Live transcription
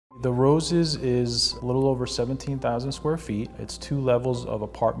The Roses is a little over 17,000 square feet. It's 2 levels of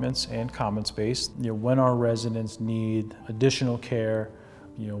apartments and common space. When our residents need additional care,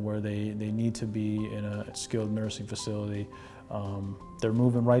 where they need to be in a skilled nursing facility, they're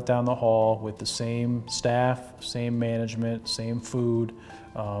moving right down the hall with the same staff, same management, same food,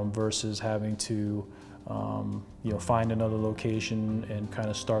 versus having to find another location and kind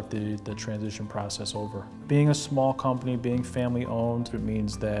of start the transition process over. Being a small company, being family owned, it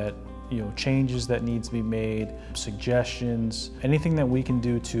means that changes that need to be made, suggestions, anything that we can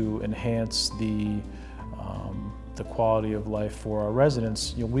do to enhance the quality of life for our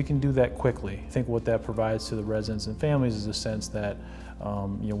residents, we can do that quickly. I think what that provides to the residents and families is a sense that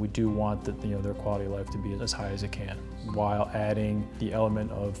we do want their quality of life to be as high as it can, while adding the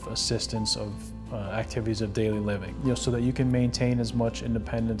element of assistance of activities of daily living, so that you can maintain as much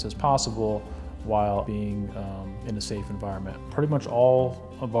independence as possible while being in a safe environment. Pretty much all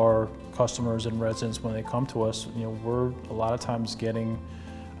of our customers and residents, when they come to us, we're a lot of times getting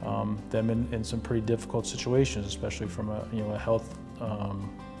them in some pretty difficult situations, especially from a health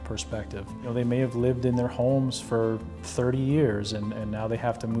perspective. They may have lived in their homes for 30 years and now they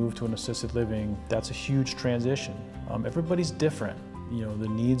have to move to an assisted living. That's a huge transition. Everybody's different. The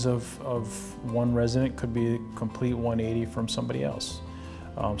needs of one resident could be a complete 180 from somebody else.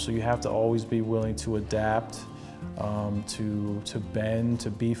 So you have to always be willing to adapt, to bend, to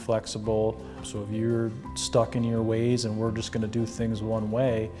be flexible. So if you're stuck in your ways and we're just going to do things one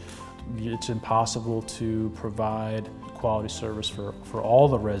way, it's impossible to provide quality service for all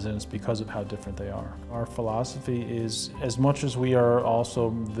the residents because of how different they are. Our philosophy is, as much as we are also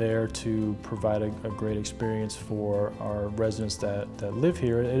there to provide a great experience for our residents that live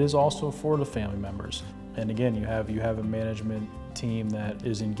here, it is also for the family members. And again, you have a management team that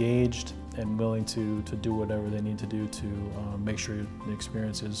is engaged and willing to do whatever they need to do to make sure the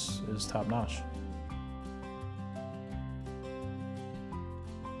experience is top-notch.